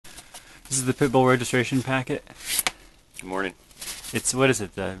This is the pit bull registration packet. Good morning. It's, what is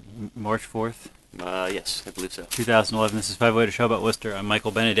it, March 4th? Yes, I believe so. 2011. This is Five Way to Show About Worcester. I'm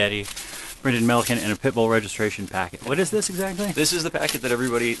Michael Benedetti, Brendan Milliken, and a pit bull registration packet. What is this exactly? This is the packet that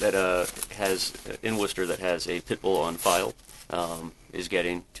everybody that has in Worcester that has a pit bull on file is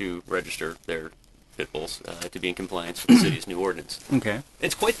getting to register their pit bulls to be in compliance with the city's new ordinance. Okay.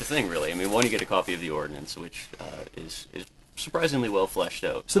 It's quite the thing, really. I mean, one, you get a copy of the ordinance, which is surprisingly well fleshed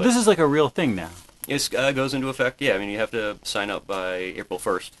out. So this is like a real thing now? It goes into effect, yeah. I mean, you have to sign up by April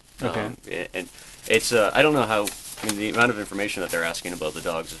 1st. Okay. And it's, I don't know how, I mean, the amount of information that they're asking about the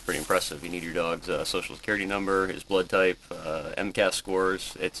dogs is pretty impressive. You need your dog's social security number, his blood type, MCAS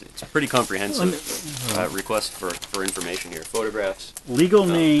scores. It's a pretty comprehensive request for information here. Photographs. Legal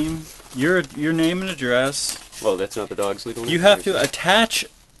name, your name and address. Well, that's not the dog's legal name. You have to attach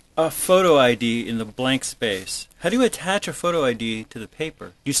a photo ID in the blank space. How do you attach a photo ID to the paper?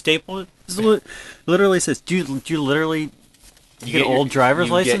 Do you staple it? This literally says, do you literally get an old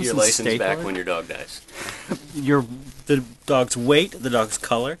driver's license? You get your license back when your dog dies. The dog's weight, the dog's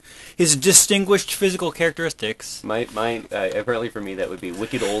color, his distinguished physical characteristics. Mine apparently for me that would be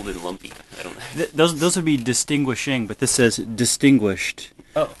wicked old and lumpy. I don't know. Those would be distinguishing, but this says distinguished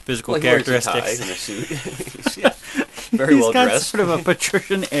physical characteristics. He wears a tie and a suit. Yeah, very well dressed. He's got sort of a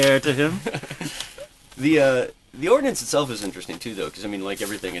patrician air to him. The ordinance itself is interesting too, though, because I mean, like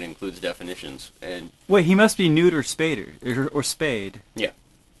everything, it includes definitions. And wait, he must be neutered or spayed. Yeah.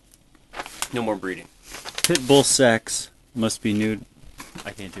 No more breeding. Pit bull sex must be nude.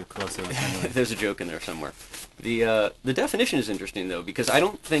 I can't do close-ups anyway. There's a joke in there somewhere. The definition is interesting, though, because I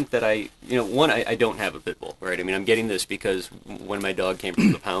don't think that I don't have a pit bull, right? I mean, I'm getting this because when my dog came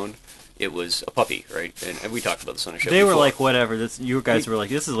from the pound, it was a puppy, right? And we talked about this on a show They before. were like, whatever. You guys were like,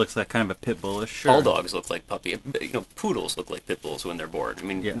 this looks like kind of a pit bullish. Sure. All dogs look like puppy. You know, poodles look like pit bulls when they're bored. I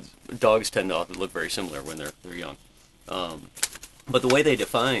mean, yes. Dogs tend to often look very similar when they're young. But the way they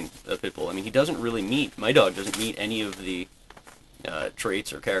define a pit bull, I mean, my dog doesn't meet any of the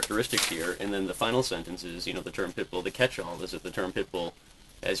traits or characteristics here. And then the final sentence is, the term pit bull, the catch-all is that the term pit bull,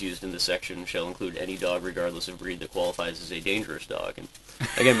 as used in this section, shall include any dog, regardless of breed, that qualifies as a dangerous dog. And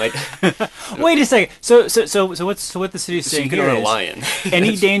again, wait a second. So what the city is saying here is a lion.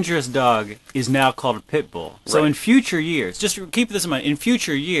 Any dangerous dog is now called a pit bull. So right. In future years, just keep this in mind. In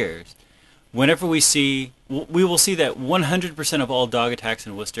future years, whenever we will see that 100% of all dog attacks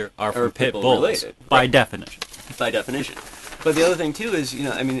in Worcester are from pit bulls related, by right. definition. By definition. But the other thing too is,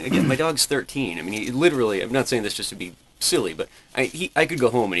 I mean, again, my dog's 13. I mean, he literally. I'm not saying this just to be silly, but I could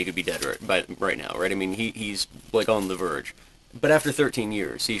go home and he could be dead right now, right? I mean, he's like on the verge. But after 13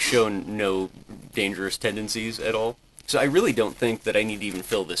 years, he's shown no dangerous tendencies at all. So I really don't think that I need to even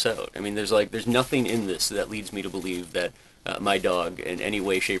fill this out. I mean, there's nothing in this that leads me to believe that my dog in any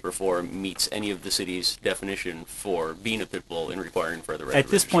way, shape, or form meets any of the city's definition for being a pit bull and requiring further registration.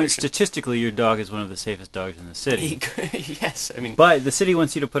 At this point, statistically, your dog is one of the safest dogs in the city. Yes, I mean. But the city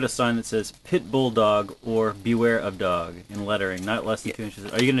wants you to put a sign that says "Pit Bull Dog" or "Beware of Dog" in lettering, not less than 2 inches.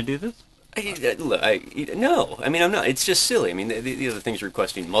 Are you going to do this? No, I mean, I'm not. It's just silly. I mean, the other things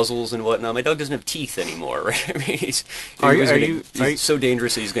requesting muzzles and whatnot. My dog doesn't have teeth anymore, right? I mean, he's so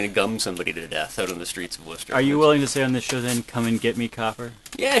dangerous that he's going to gum somebody to death out on the streets of Worcester. Are you willing to say on this show then, "Come and get me, copper"?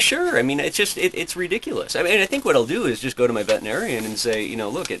 Yeah, sure. I mean, it's ridiculous. I mean, I think what I'll do is just go to my veterinarian and say,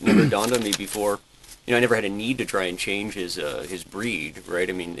 look, it never dawned on me before. I never had a need to try and change his breed, right?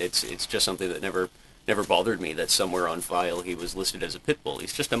 I mean, it's just something that never bothered me that somewhere on file he was listed as a pit bull.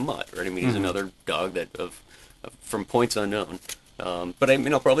 He's just a mutt, right? I mean, he's another dog that from points unknown. But I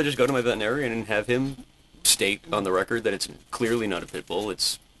mean, I'll probably just go to my veterinarian and have him state on the record that it's clearly not a pit bull.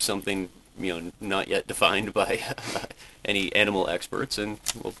 It's something not yet defined by any animal experts, and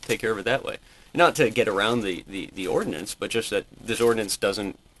we'll take care of it that way. Not to get around the ordinance, but just that this ordinance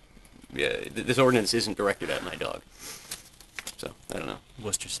isn't directed at my dog. So I don't know.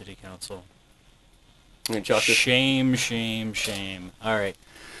 Worcester City Council. Shame. All right.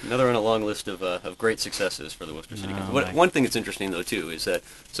 Another on a long list of great successes for the Worcester City Council. One thing that's interesting, though, too, is that,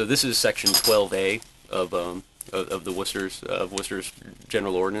 so this is Section 12A of the Worcester's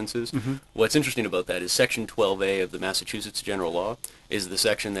general ordinances. Mm-hmm. What's interesting about that is Section 12A of the Massachusetts general law is the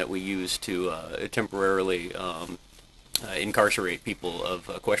section that we use to temporarily incarcerate people of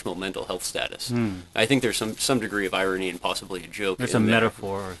questionable mental health status. I think there's some degree of irony and possibly a joke. There's a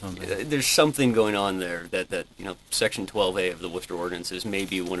metaphor or something. There's something going on there that Section 12A of the Worcester Ordinances may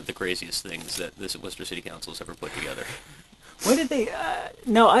be one of the craziest things that this Worcester City Council has ever put together. When did they...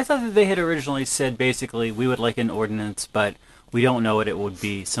 no, I thought that they had originally said basically we would like an ordinance, but We don't know what it would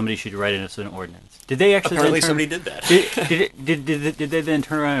be. Somebody should write it as an ordinance. Did they actually? Apparently, somebody did that. Did they then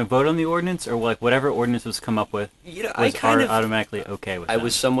turn around and vote on the ordinance, or like whatever ordinance was come up with was automatically okay with? I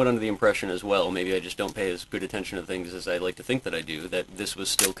was somewhat under the impression as well. Maybe I just don't pay as good attention to things as I like to think that I do. That this was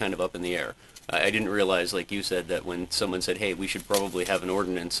still kind of up in the air. I didn't realize, like you said, that when someone said, "Hey, we should probably have an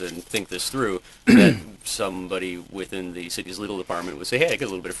ordinance and think this through," that somebody within the city's legal department would say, "Hey, I got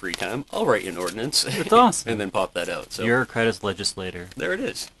a little bit of free time. I'll write you an ordinance." That's awesome. And then pop that out. So bureaucratic legislator. There it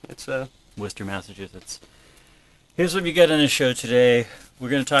is. It's Worcester, Massachusetts. Here's what we got on the show today. We're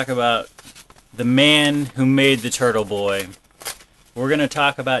going to talk about the man who made the Turtle Boy. We're going to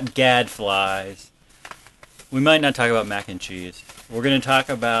talk about gadflies. We might not talk about mac and cheese. We're going to talk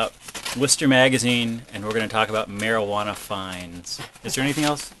about Worcester Magazine, and we're going to talk about marijuana fines. Is there anything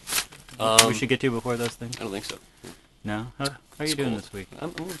else we should get to before those things? I don't think so. No? How are you doing this week? I'm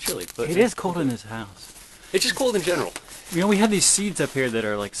a little chilly. But it is cold in this house. It's just cold in general. You know, we have these seeds up here that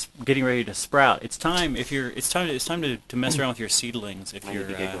are like getting ready to sprout. It's time to mess around with your seedlings if you're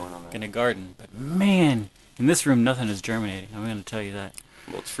in a garden. But man, in this room, nothing is germinating. I'm going to tell you that.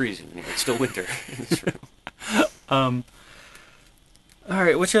 Well, it's freezing. It's still winter in this room. All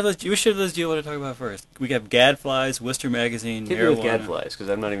right, which of those do you want to talk about first? We got gadflies, Worcester Magazine, Hit marijuana. me with gadflies, because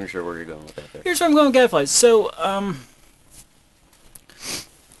I'm not even sure where you're going with that. There. Here's where I'm going with gadflies. So,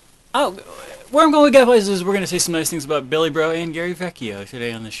 where I'm going with gadflies is we're going to say some nice things about Billy Bro and Gary Vecchio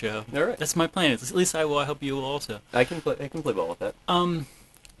today on the show. All right. That's my plan. At least I will. I hope you will also. I can play ball with that. And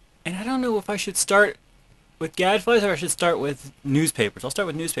I don't know if I should start with gadflies or I should start with newspapers. I'll start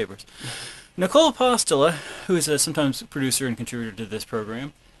with newspapers. Nicole Apostolo, who is a sometimes producer and contributor to this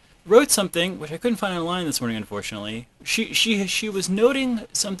program, wrote something which I couldn't find online this morning, unfortunately. She was noting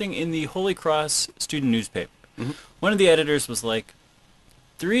something in the Holy Cross student newspaper. Mm-hmm. One of the editors was like,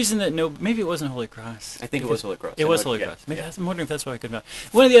 the reason that maybe it wasn't Holy Cross. I think it was Holy Cross. It was Holy Cross. Maybe I'm wondering if that's why I couldn't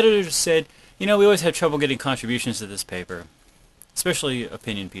find. One of the editors said, we always have trouble getting contributions to this paper, especially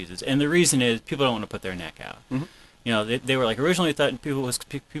opinion pieces, and the reason is people don't want to put their neck out. Mm-hmm. They were like originally thought people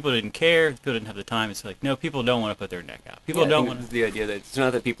didn't care, people didn't have the time. It's like no, people don't want to put their neck out. People don't want the idea that it's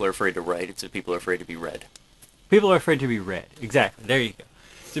not that people are afraid to write; it's that people are afraid to be read. People are afraid to be read. Exactly. There you go.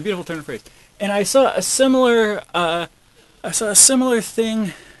 It's a beautiful turn of phrase. And I saw a similar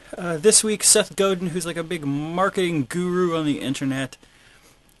thing this week. Seth Godin, who's like a big marketing guru on the internet,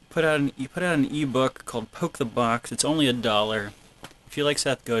 put out an ebook called "Poke the Box." It's only $1. If you like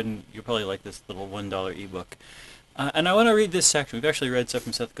Seth Godin, you'll probably like this little $1 ebook. And I want to read this section. We've actually read stuff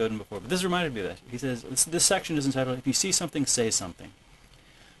from Seth Godin before, but this reminded me of that. He says, this section is entitled, "If you see something, say something."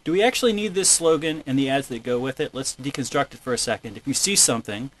 Do we actually need this slogan and the ads that go with it? Let's deconstruct it for a second. If you see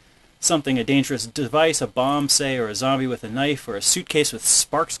something, a dangerous device, a bomb, say, or a zombie with a knife, or a suitcase with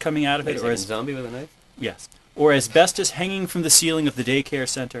sparks coming out of it, or a zombie with a knife? Yes. Or asbestos hanging from the ceiling of the daycare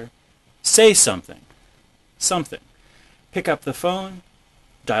center, say something. Something. Pick up the phone,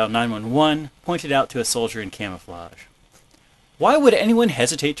 dial 911, point it out to a soldier in camouflage. Why would anyone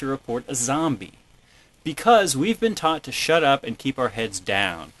hesitate to report a zombie? Because we've been taught to shut up and keep our heads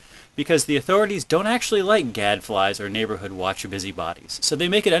down. Because the authorities don't actually like gadflies or neighborhood watch busybodies, so they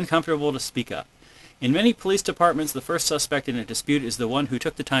make it uncomfortable to speak up. In many police departments, the first suspect in a dispute is the one who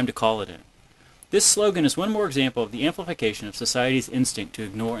took the time to call it in. This slogan is one more example of the amplification of society's instinct to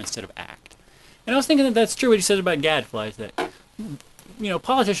ignore instead of act. And I was thinking that that's true what he says about gadflies, that,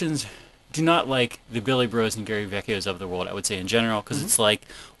 politicians do not like the Billy Bros and Gary Vecchios of the world, I would say in general, because it's like,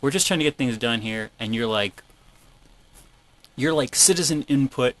 we're just trying to get things done here, and you're like citizen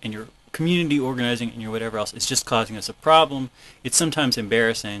input and your community organizing and your whatever else is just causing us a problem. It's sometimes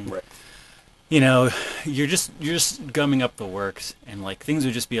embarrassing. Right. You're just gumming up the works, and like things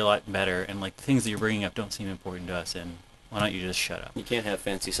would just be a lot better, and like the things that you're bringing up don't seem important to us, and why don't you just shut up? You can't have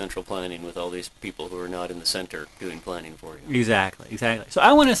fancy central planning with all these people who are not in the center doing planning for you. Exactly. So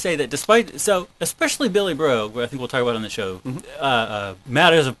I want to say that especially Billy Bro, who I think we'll talk about on the show,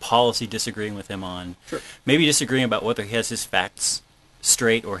 matters of policy disagreeing with him on, sure. Maybe disagreeing about whether he has his facts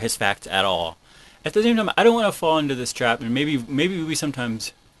straight or his facts at all. At the same time, I don't want to fall into this trap, and maybe we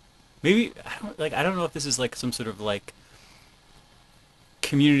sometimes, I don't know if this is like some sort of like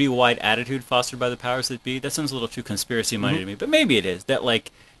community-wide attitude fostered by the powers that be. That sounds a little too conspiracy-minded to me, but maybe it is. That,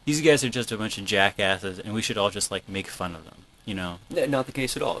 like, these guys are just a bunch of jackasses, and we should all just, like, make fun of them, Not the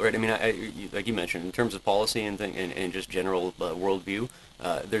case at all, right? I mean, like you mentioned, in terms of policy and just general worldview,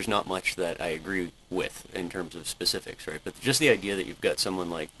 there's not much that I agree with in terms of specifics, right? But just the idea that you've got someone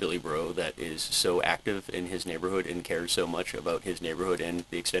like Billy Bro that is so active in his neighborhood and cares so much about his neighborhood and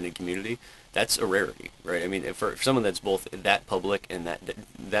the extended community, that's a rarity, right? I mean, for someone that's both that public and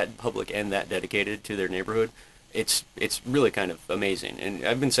that dedicated to their neighborhood, it's really kind of amazing. And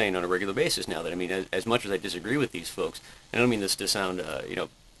I've been saying on a regular basis now that, I mean, as much as I disagree with these folks, and I don't mean this to sound,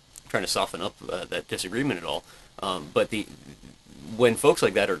 trying to soften up that disagreement at all, but when folks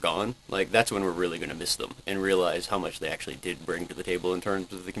like that are gone, like, that's when we're really going to miss them and realize how much they actually did bring to the table in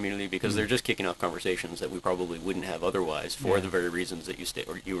terms of the community, because they're just kicking off conversations that we probably wouldn't have otherwise for the very reasons that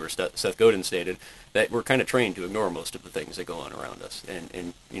you or Seth Godin stated, that we're kind of trained to ignore most of the things that go on around us.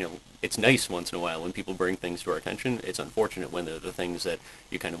 And it's nice once in a while when people bring things to our attention. It's unfortunate when they're the things that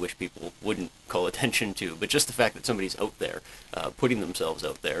you kind of wish people wouldn't call attention to. But just the fact that somebody's out there, putting themselves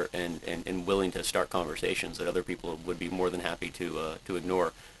out there and willing to start conversations that other people would be more than happy to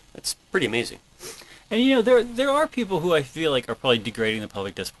ignore, that's pretty amazing. And there are people who I feel like are probably degrading the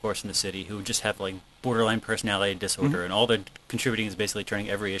public discourse in the city, who just have like borderline personality disorder, and all they're contributing is basically turning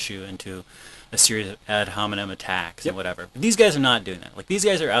every issue into a series of ad hominem attacks and whatever. But these guys are not doing that. Like, these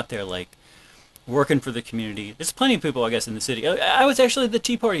guys are out there like working for the community. There's plenty of people, I guess, in the city. I was actually the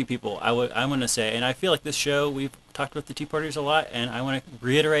Tea Party people, I want to say, and I feel like this show, we've talked about the Tea Parties a lot, and I want to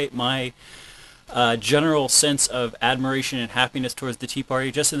reiterate my general sense of admiration and happiness towards the Tea Party,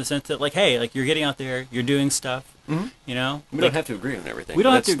 just in the sense that, like, hey, like, you're getting out there, you're doing stuff, We don't have to agree on everything. We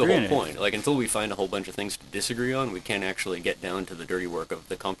don't That's have to agree the on whole point. Like, until we find a whole bunch of things to disagree on, we can't actually get down to the dirty work of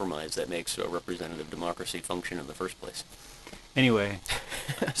the compromise that makes a representative democracy function in the first place. Anyway,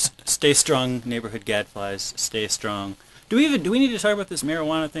 stay strong, neighborhood gadflies. Stay strong. Do we need to talk about this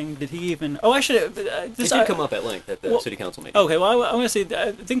marijuana thing? Did he even? Oh, I should. It did come up at length at the city council meeting. Okay, well, I want to say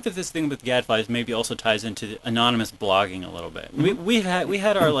I think that this thing with gadflies maybe also ties into anonymous blogging a little bit. We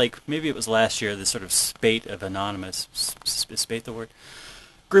had our, like, maybe it was last year, this sort of spate of anonymous spate the word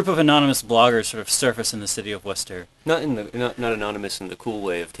group of anonymous bloggers sort of surface in the city of Worcester. Not anonymous in the cool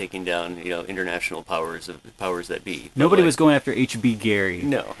way of taking down international powers that be. Nobody was going after H.B. Gary.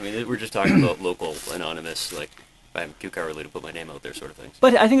 No, I mean, we're just talking about local anonymous, like, I'm too cowardly to put my name out there sort of things.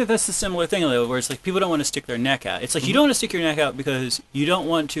 But I think that that's the similar thing, though, where it's like people don't want to stick their neck out. It's like you don't want to stick your neck out because you don't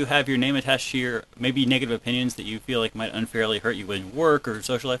want to have your name attached to your maybe negative opinions that you feel like might unfairly hurt you in work or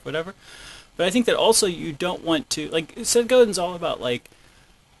social life, whatever. But I think that also you don't want to, like, Seth Godin's all about, like,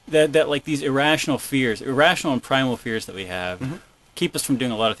 that like these irrational and primal fears that we have keep us from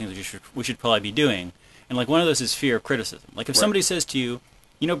doing a lot of things that we should probably be doing. And, like, one of those is fear of criticism. Like, if somebody says to you,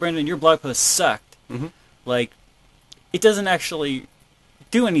 Brendan, your blog post sucked, like, it doesn't actually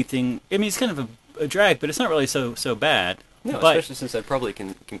do anything. I mean, it's kind of a drag, but it's not really so bad. No, especially since I probably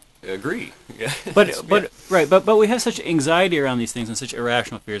can agree. Yeah. But we have such anxiety around these things and such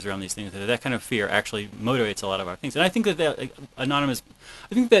irrational fears around these things that kind of fear actually motivates a lot of our things. And I think that anonymous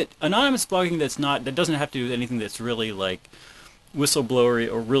blogging that doesn't have to do with anything that's really like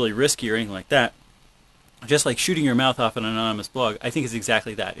whistleblowery or really risky or anything like that. Just like shooting your mouth off an anonymous blog, I think is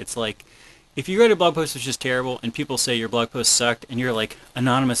exactly that. It's like, if you write a blog post which is terrible and people say your blog post sucked and you're like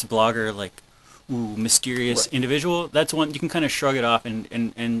anonymous blogger, like, ooh, mysterious individual, that's one you can kind of shrug it off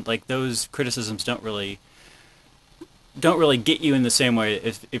and like those criticisms don't really get you in the same way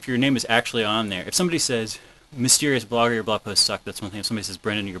if your name is actually on there. If somebody says mysterious blogger, your blog post sucked, that's one thing. If somebody says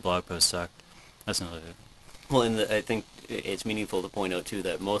Brendan, your blog post sucked, that's another thing. Well, and I think it's meaningful to point out, too,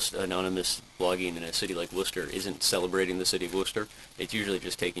 that most anonymous blogging in a city like Worcester isn't celebrating the city of Worcester. It's usually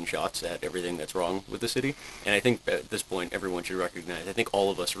just taking shots at everything that's wrong with the city. And I think at this point, everyone should recognize, I think all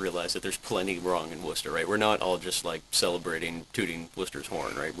of us realize that there's plenty wrong in Worcester, right? We're not all just, like, celebrating, tooting Worcester's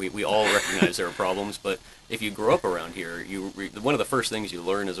horn, right? We all recognize there are problems, but if you grow up around here, one of the first things you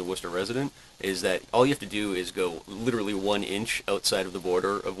learn as a Worcester resident is that all you have to do is go literally 1 inch outside of the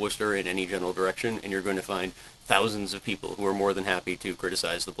border of Worcester in any general direction, and you're going to find thousands of people who are more than happy to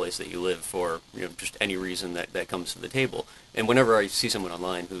criticize the place that you live for just any reason that comes to the table. And whenever I see someone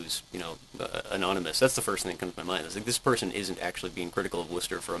online who's anonymous, that's the first thing that comes to my mind. It's like, this person isn't actually being critical of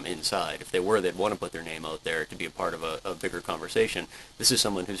Worcester from inside. If they were, they'd want to put their name out there to be a part of a bigger conversation. This is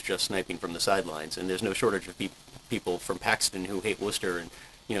someone who's just sniping from the sidelines, and there's no shortage of people from Paxton who hate Worcester and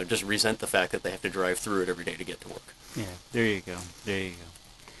just resent the fact that they have to drive through it every day to get to work. Yeah, there you go.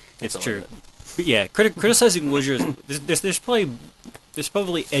 It's true. But yeah, criticizing Worcester, there's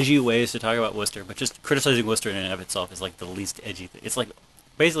probably edgy ways to talk about Worcester, but just criticizing Worcester in and of itself is like the least edgy thing. It's like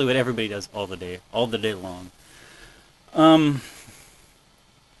basically what everybody does all the day long. Marijuana?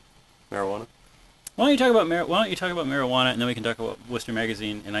 Why don't you talk about marijuana, and then we can talk about Worcester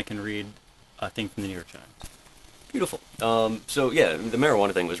Magazine, and I can read a thing from the New York Times. Beautiful. So yeah, the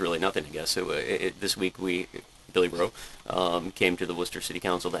marijuana thing was really nothing, I guess. This week Billy Rowe came to the Worcester City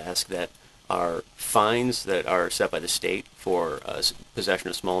Council to ask that are fines that are set by the state for possession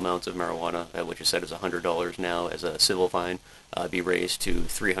of small amounts of marijuana, which is set as $100 now as a civil fine, be raised to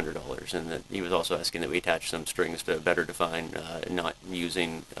 $300. And that he was also asking that we attach some strings to better define not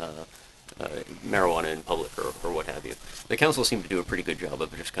using marijuana in public or what have you. The council seemed to do a pretty good job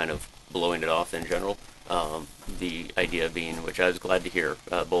of just kind of blowing it off in general. The idea being, which I was glad to hear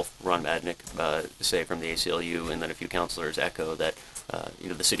both Ron Madnick say from the ACLU and then a few councilors echo that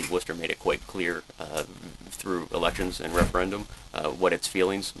the city of Worcester made it quite clear through elections and referendum what its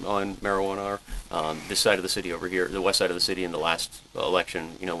feelings on marijuana are. This side of the city over here, the west side of the city in the last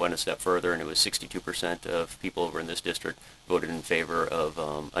election, went a step further, and it was 62% of people over in this district voted in favor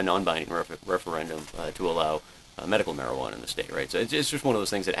of a non-binding referendum to allow medical marijuana in the state, right? So it's just one of those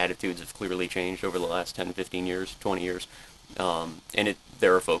things that attitudes have clearly changed over the last 10, 15 years, 20 years. And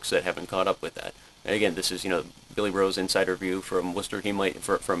there are folks that haven't caught up with that. And again, this is, Billy Rose insider view from Worcester.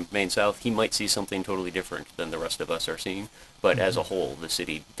 From Maine South, he might see something totally different than the rest of us are seeing. But as a whole, the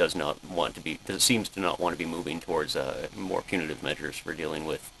city seems to not want to be moving towards more punitive measures for dealing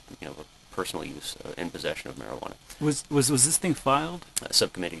with, personal use and possession of marijuana. Was this thing filed?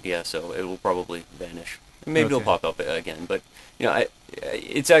 Subcommittee, yeah. So it will probably vanish. Maybe it'll pop up again, but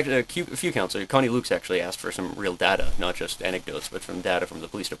it's actually a few councilors. Connie Luke's actually asked for some real data, not just anecdotes, but from data from the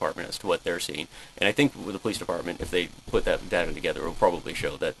police department as to what they're seeing. And I think with the police department, if they put that data together, it will probably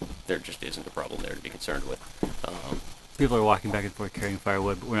show that there just isn't a problem there to be concerned with. People are walking back and forth carrying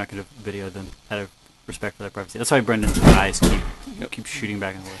firewood, but we're not going to video them out of respect for their privacy. That's why Brendan's eyes keep shooting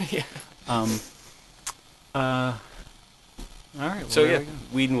back and forth. Yeah. All right. Well, so yeah,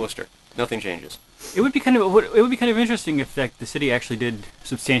 weed in Worcester. Nothing changes. It would be kind of interesting if the city actually did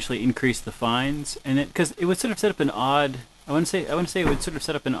substantially increase the fines, and because it would sort of set up an odd. I want to say it would sort of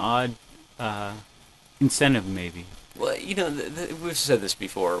set up an odd incentive, maybe. Well, we've said this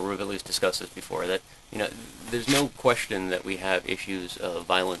before, or we've at least discussed this before, that there's no question that we have issues of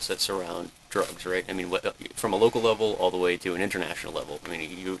violence that surround drugs, right? I mean, from a local level all the way to an international level. I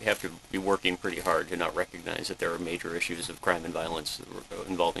mean, you have to be working pretty hard to not recognize that there are major issues of crime and violence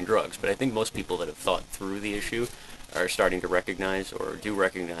involving drugs. But I think most people that have thought through the issue are starting to recognize, or do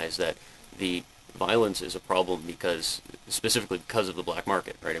recognize, that the violence is a problem specifically because of the black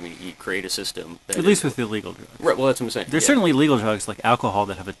market, right? I mean, you create a system that at least with illegal drugs. Right, well, that's what I'm saying. There's certainly legal drugs like alcohol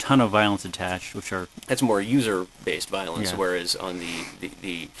that have a ton of violence attached, which are... That's more user-based violence, whereas on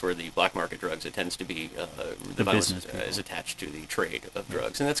for the black market drugs, it tends to be the violence is attached to the trade of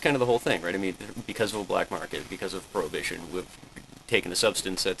drugs. And that's kind of the whole thing, right? I mean, because of a black market, because of prohibition, we've taken a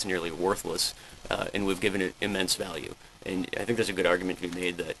substance that's nearly worthless, and we've given it immense value. And I think there's a good argument to be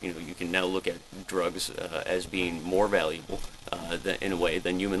made that you can now look at drugs as being more valuable in a way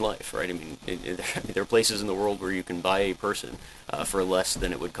than human life, right? I mean, there are places in the world where you can buy a person for less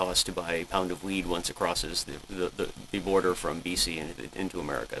than it would cost to buy a pound of weed once it crosses the border from BC into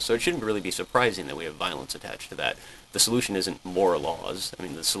America. So it shouldn't really be surprising that we have violence attached to that. The solution isn't more laws. I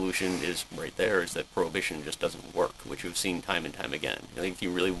mean, the solution is right there, is that prohibition just doesn't work, which we've seen time and time again. I think if you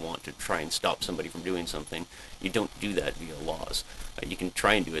really want to try and stop somebody from doing something, you don't do that via laws. You can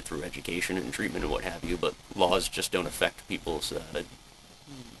try and do it through education and treatment and what have you, but laws just don't affect people's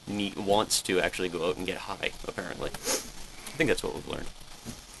wants to actually go out and get high, apparently. I think that's what we've learned.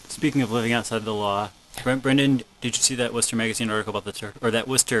 Speaking of living outside the law, Brendan, did you see that Worcester Magazine article about the turtle, or that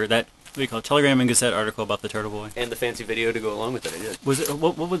what do you call it, Telegram and Gazette article about the turtle boy? And the fancy video to go along with it, I did. Was it?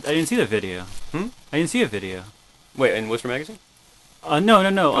 I didn't see that video. I didn't see a video. Wait, in Worcester Magazine? No,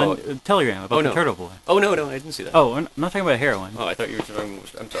 on Telegram about the turtle boy. Oh, no, I didn't see that. Oh, I'm not talking about heroin. Oh, I thought you were talking.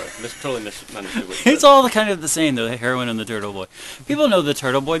 I'm sorry, totally misunderstood. It's all kind of the same, though. The heroin and the turtle boy. People know the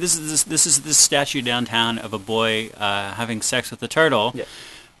turtle boy. This is this statue downtown of a boy having sex with a turtle.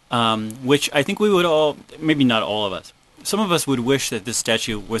 Yeah. Which I think we would all, maybe not all of us. Some of us would wish that this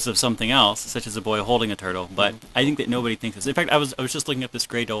statue was of something else, such as a boy holding a turtle, but I think that nobody thinks this. In fact, I was just looking up this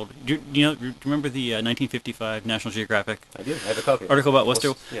great old... Do you remember the 1955 National Geographic? I do. I have a copy. Article about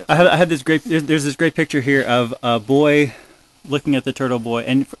Worcester. Yes. I had this great... There's this great picture here of a boy looking at the turtle boy,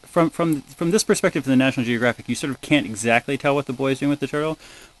 and from this perspective in the National Geographic, you sort of can't exactly tell what the boy is doing with the turtle,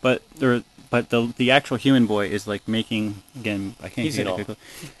 but the actual human boy is like making... Again, I can't get it quickly.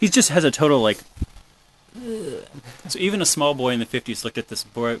 He just has a total like... So even a small boy in the 50s looked at this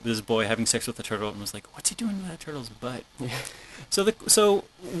boy having sex with a turtle and was like, "What's he doing with that turtle's butt?" Yeah. So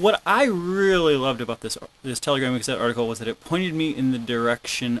what I really loved about this Telegram Gazette article was that it pointed me in the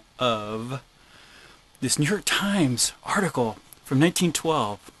direction of this New York Times article from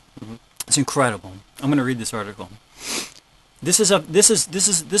 1912. Mm-hmm. It's incredible. I'm going to read this article. This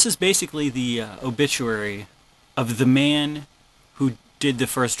is basically the obituary of the man who did the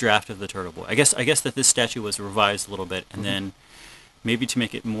first draft of the Turtle Boy. I guess that this statue was revised a little bit, and then maybe to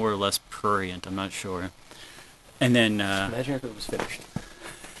make it more or less prurient. I'm not sure. And then imagine if it was finished.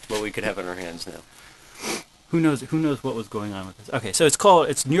 What we could have in our hands now. Who knows what was going on with this. Okay, so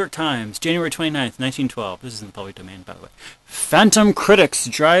it's New York Times, January 29th, 1912. This is in the public domain, by the way. Phantom critics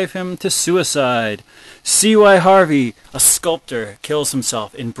drive him to suicide. C.Y. Harvey, a sculptor, kills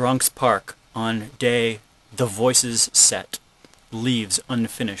himself in Bronx Park on day the Voices set. Leaves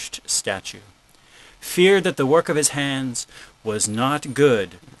unfinished statue. Feared that the work of his hands was not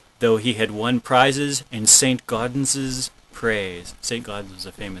good, though he had won prizes in St. Gaudens's praise. St. Gaudens was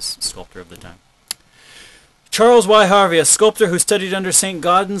a famous sculptor of the time. Charles Y. Harvey, a sculptor who studied under St.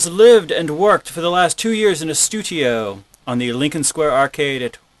 Gaudens, lived and worked for the last 2 years in a studio on the Lincoln Square Arcade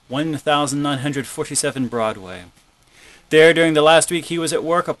at 1947 Broadway. There, during the last week, he was at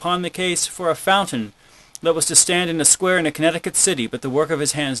work upon the case for a fountain that was to stand in a square in a Connecticut city, but the work of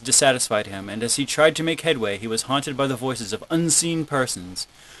his hands dissatisfied him, and as he tried to make headway, he was haunted by the voices of unseen persons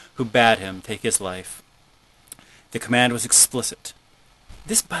who bade him take his life. The command was explicit.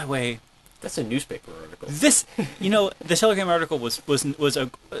 This, by the way... That's a newspaper article. This, the Telegram article was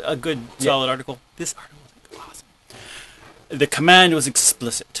a good, solid article. This article was awesome. The command was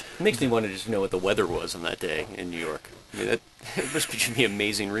explicit. It makes me want to just know what the weather was on that day in New York. I mean, that must be an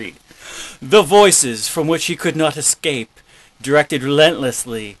amazing read. The voices from which he could not escape directed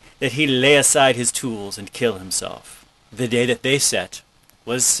relentlessly that he lay aside his tools and kill himself. The day that they set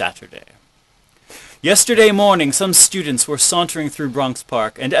was Saturday. Yesterday morning, some students were sauntering through Bronx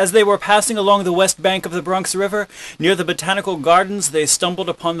Park, and as they were passing along the west bank of the Bronx River, near the Botanical Gardens, they stumbled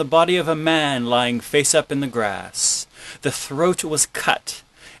upon the body of a man lying face up in the grass. The throat was cut,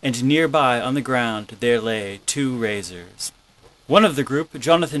 and nearby on the ground there lay 2 razors. One of the group,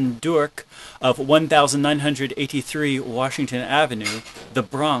 Jonathan Durk of 1983 Washington Avenue, the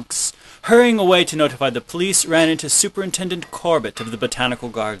Bronx, hurrying away to notify the police, ran into Superintendent Corbett of the Botanical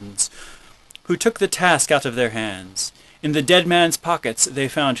Gardens, who took the task out of their hands. In the dead man's pockets they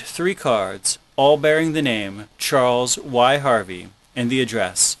found 3 cards, all bearing the name Charles Y. Harvey and the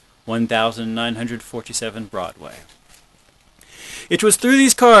address 1947 Broadway. It was through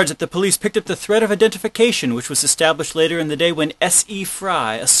these cards that the police picked up the thread of identification which was established later in the day when S.E.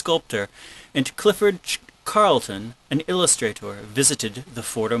 Fry, a sculptor, and Clifford Carleton, an illustrator, visited the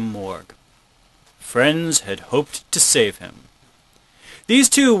Fordham morgue. Friends had hoped to save him. These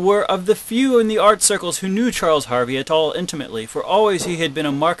 2 were of the few in the art circles who knew Charles Harvey at all intimately, for always he had been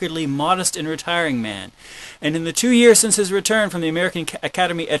a markedly modest and retiring man, and in the 2 years since his return from the American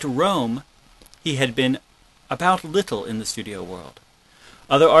Academy at Rome, he had been about little in the studio world.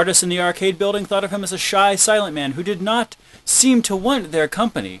 Other artists in the arcade building thought of him as a shy, silent man who did not seem to want their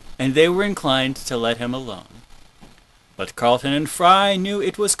company, and they were inclined to let him alone. But Carleton and Fry knew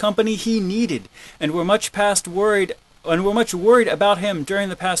it was company he needed, and were much worried about him during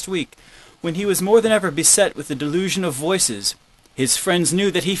the past week, when he was more than ever beset with the delusion of voices. His friends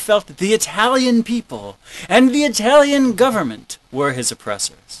knew that he felt the Italian people and the Italian government were his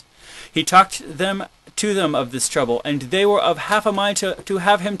oppressors. He talked to them of this trouble, and they were of half a mind to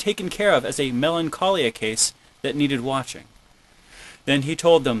have him taken care of as a melancholia case that needed watching. Then he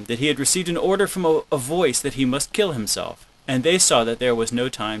told them that he had received an order from a voice that he must kill himself, and they saw that there was no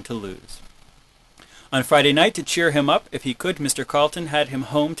time to lose. On Friday night, to cheer him up, if he could, Mr. Carleton had him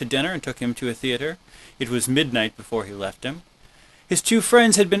home to dinner and took him to a theater. It was midnight before he left him. His 2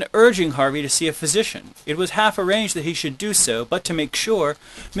 friends had been urging Harvey to see a physician. It was half arranged that he should do so, but to make sure,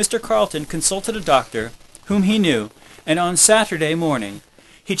 Mr. Carleton consulted a doctor whom he knew, and on Saturday morning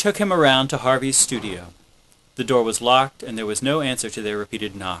he took him around to Harvey's studio. The door was locked, and there was no answer to their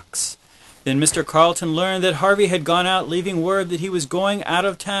repeated knocks. Then Mr. Carleton learned that Harvey had gone out, leaving word that he was going out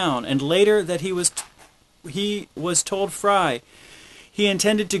of town, and later that he was told Fry he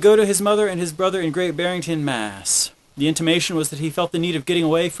intended to go to his mother and his brother in Great Barrington, Mass. The intimation was that he felt the need of getting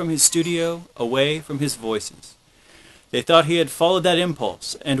away from his studio, away from his voices. They thought he had followed that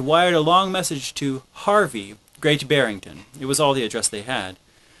impulse, and wired a long message to Harvey, Great Barrington. It was all the address they had.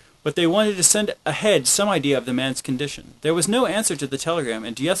 But they wanted to send ahead some idea of the man's condition. There was no answer to the telegram,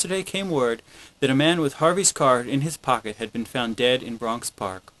 and yesterday came word that a man with Harvey's card in his pocket had been found dead in Bronx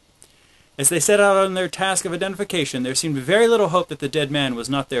Park. As they set out on their task of identification, there seemed very little hope that the dead man was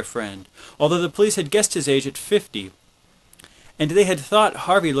not their friend, although the police had guessed his age at 50, and they had thought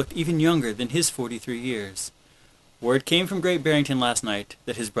Harvey looked even younger than his 43 years. Word came from Great Barrington last night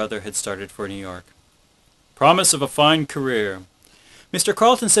that his brother had started for New York. Promise of a fine career. Mr.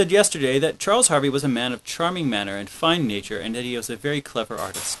 Carlton said yesterday that Charles Harvey was a man of charming manner and fine nature, and that he was a very clever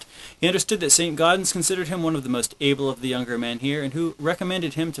artist. He understood that St. Gaudens considered him one of the most able of the younger men here, and who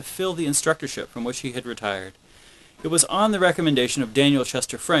recommended him to fill the instructorship from which he had retired. It was on the recommendation of Daniel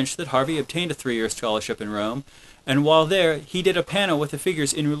Chester French that Harvey obtained a 3-year scholarship in Rome, and while there he did a panel with the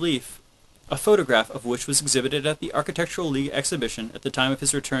figures in relief, a photograph of which was exhibited at the Architectural League exhibition at the time of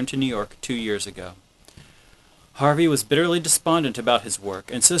his return to New York 2 years ago. Harvey was bitterly despondent about his work,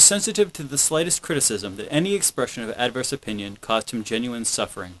 and so sensitive to the slightest criticism that any expression of adverse opinion caused him genuine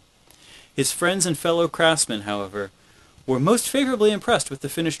suffering. His friends and fellow craftsmen, however, were most favorably impressed with the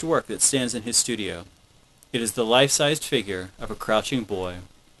finished work that stands in his studio. It is the life-sized figure of a crouching boy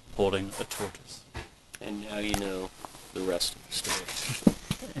holding a tortoise. And now you know the rest of the story.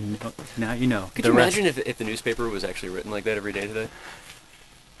 And now you know. Could you imagine if the newspaper was actually written like that every day today?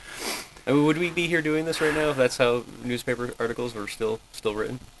 I mean, would we be here doing this right now if that's how newspaper articles were still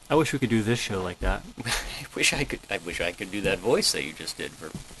written? I wish we could do this show like that. I wish I could do that voice that you just did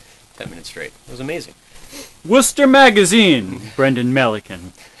for 10 minutes straight. It was amazing. Worcester Magazine, Brendan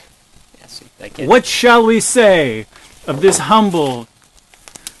Melican. Yeah, see, I can't. What shall we say of this humble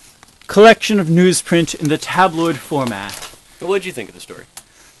collection of newsprint in the tabloid format? What did you think of the story?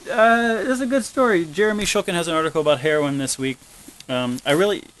 It's a good story. Jeremy Shulkin has an article about heroin this week.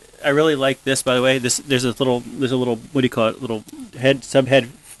 I really like this, by the way. There's a little what do you call it? Little subhead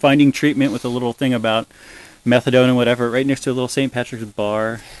finding treatment with a little thing about methadone and whatever, right next to a little St. Patrick's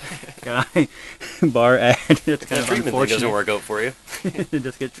bar guy bar ad. It's kind of treatment thing doesn't work out for you. It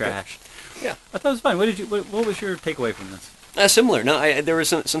just get trashed. Yeah, I thought it was fun. What was your takeaway from this? Similar. No, there was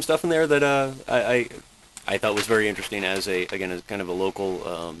some stuff in there that I thought was very interesting as kind of a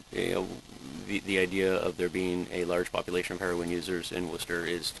local. The idea of there being a large population of heroin users in Worcester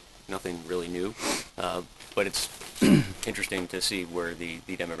is nothing really new, but it's interesting to see where the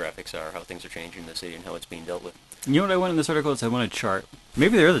demographics are, how things are changing in the city, and how it's being dealt with. You know what I want in this article is I want a chart.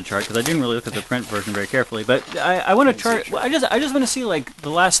 Maybe there is a chart because I didn't really look at the print version very carefully. But I want a chart. Well, I just want to see like the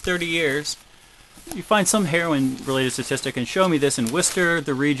last 30 years. You find some heroin related statistic and show me this in Worcester,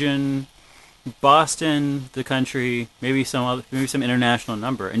 the region, Boston, the country, maybe some international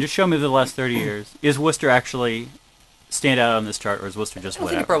number, and just show me the last 30 years. Is Worcester actually stand out on this chart, or is Worcester just whatever?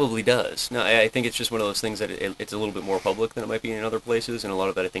 I think it probably does. No, I think it's just one of those things that it's a little bit more public than it might be in other places, and a lot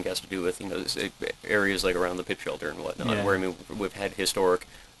of that I think has to do with areas like around the Pip Shelter and whatnot, where I mean we've had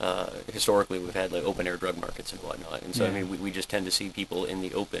historically we've had like open air drug markets and whatnot, and so I mean we just tend to see people in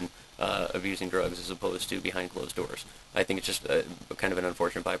the open abusing drugs as opposed to behind closed doors. I think it's just kind of an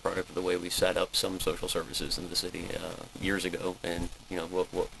unfortunate byproduct of the way we set up some social services in the city years ago, and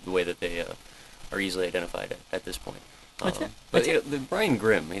the way that they are easily identified at this point. But Brian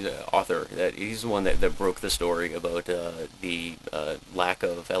Grimm, he's an author. He's the one that broke the story about the lack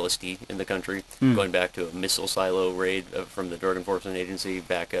of LSD in the country, going back to a missile silo raid from the Drug Enforcement Agency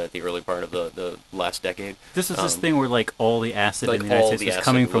back at the early part of the last decade. This is this thing where like all the acid in the United States was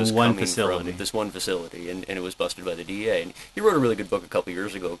coming from one facility. From this one facility, and it was busted by the DEA. And he wrote a really good book a couple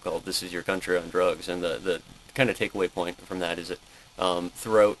years ago called "This Is Your Country on Drugs," and the kind of takeaway point from that is that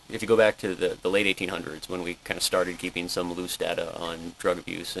throughout, if you go back to the late 1800s, when we kind of started keeping some loose data on drug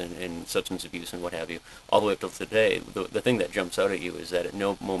abuse and substance abuse and what have you, all the way up till today, the thing that jumps out at you is that at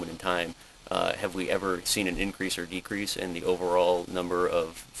no moment in time have we ever seen an increase or decrease in the overall number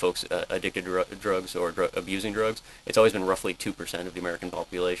of folks addicted to drugs or abusing drugs. It's always been roughly 2% of the American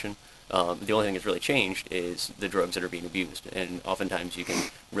population. The only thing that's really changed is the drugs that are being abused, and oftentimes you can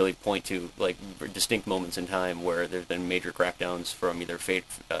really point to like distinct moments in time where there's been major crackdowns from either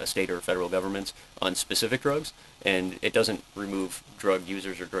state or federal governments on specific drugs, and it doesn't remove drug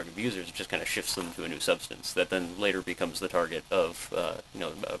users or drug abusers; it just kind of shifts them to a new substance that then later becomes the target of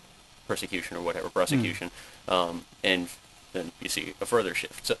persecution or whatever prosecution, and then you see a further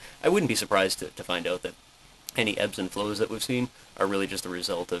shift. So I wouldn't be surprised to find out that any ebbs and flows that we've seen are really just the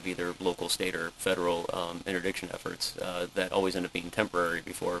result of either local, state, or federal interdiction efforts that always end up being temporary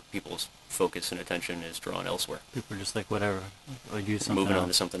before people's focus and attention is drawn elsewhere. People are just like, whatever, I'll use something Moving else. on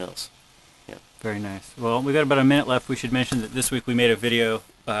to something else. Yeah. Very nice. Well, we got about a minute left. We should mention that this week we made a video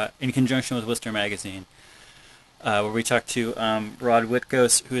in conjunction with Worcester Magazine where we talked to Rod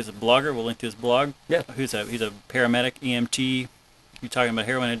Whitgos, who is a blogger. We'll link to his blog. Yeah. He's a paramedic, EMT. We're talking about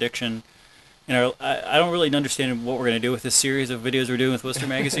heroin addiction. I don't really understand what we're going to do with this series of videos we're doing with Worcester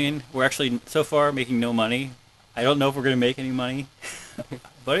Magazine. We're actually, so far, making no money. I don't know if we're going to make any money,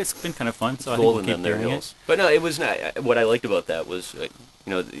 but it's been kind of fun, so I think we'll keep doing it. But no, it was not. What I liked about that was,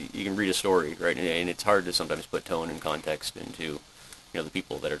 you can read a story, right, and it's hard to sometimes put tone and context into the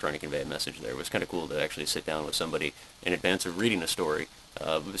people that are trying to convey a message there. It was kind of cool to actually sit down with somebody in advance of reading a story,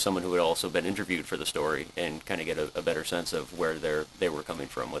 with someone who had also been interviewed for the story, and kind of get a better sense of where they were coming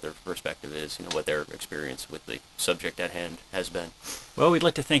from, what their perspective is, what their experience with the subject at hand has been. Well, we'd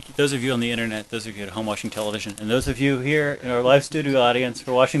like to thank those of you on the internet, those of you at home watching television, and those of you here in our live studio audience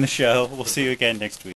for watching the show. We'll see you again next week.